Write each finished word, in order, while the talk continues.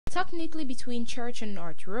Tucked neatly between Church and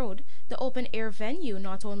North Road, the open-air venue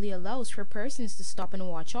not only allows for persons to stop and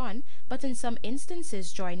watch on, but in some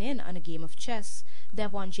instances join in on a game of chess.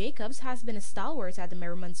 Devon Jacobs has been a stalwart at the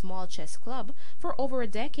Merriman Small Chess Club for over a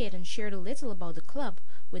decade and shared a little about the club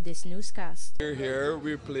with this newscast. Here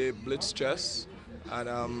we play blitz chess,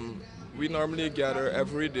 and we normally gather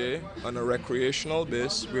every day on a recreational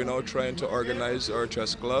base. We're now trying to organize our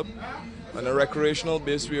chess club. On a recreational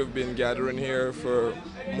base, we have been gathering here for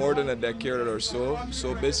more than a decade or so.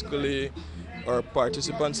 So basically, our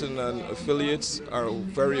participants and affiliates are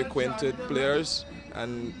very acquainted players,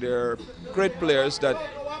 and they're great players that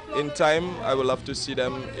in time I would love to see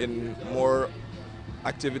them in more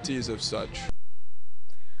activities of such.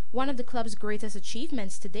 One of the club's greatest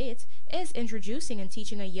achievements to date is introducing and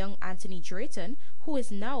teaching a young Anthony Drayton, who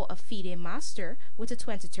is now a FIDE master with a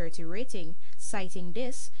 2030 rating. Citing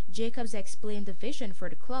this, Jacobs explained the vision for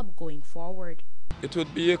the club going forward. It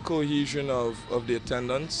would be a cohesion of the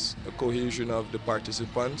attendance, a cohesion of the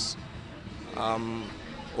participants.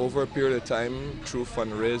 Over a period of time, through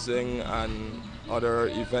fundraising and other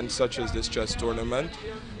events such as this chess tournament,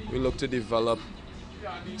 we look to develop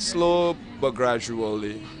slow but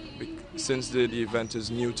gradually, since the event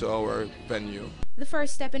is new to our venue. The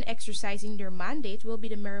first step in exercising their mandate will be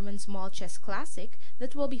the Merriman Small Chess Classic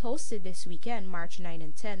that will be hosted this weekend, March 9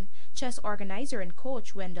 and 10. Chess organizer and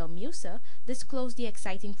coach Wendell Musa disclosed the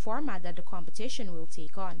exciting format that the competition will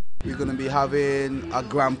take on. We're going to be having a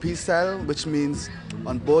Grand Prix style, which means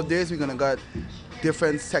on both days we're going to get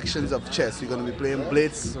different sections of chess. We're going to be playing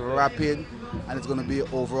blitz, rapid, and it's going to be an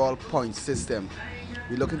overall point system.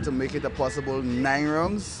 We're looking to make it a possible 9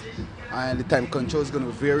 rounds, and the time control is going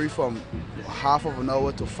to vary from half of an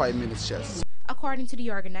hour to 5 minutes chess. According to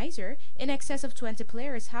the organizer, in excess of 20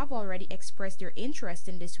 players have already expressed their interest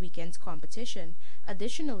in this weekend's competition.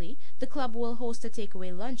 Additionally, the club will host a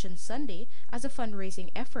takeaway lunch on Sunday as a fundraising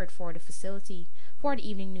effort for the facility. For the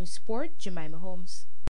Evening News Sport, Jemima Holmes.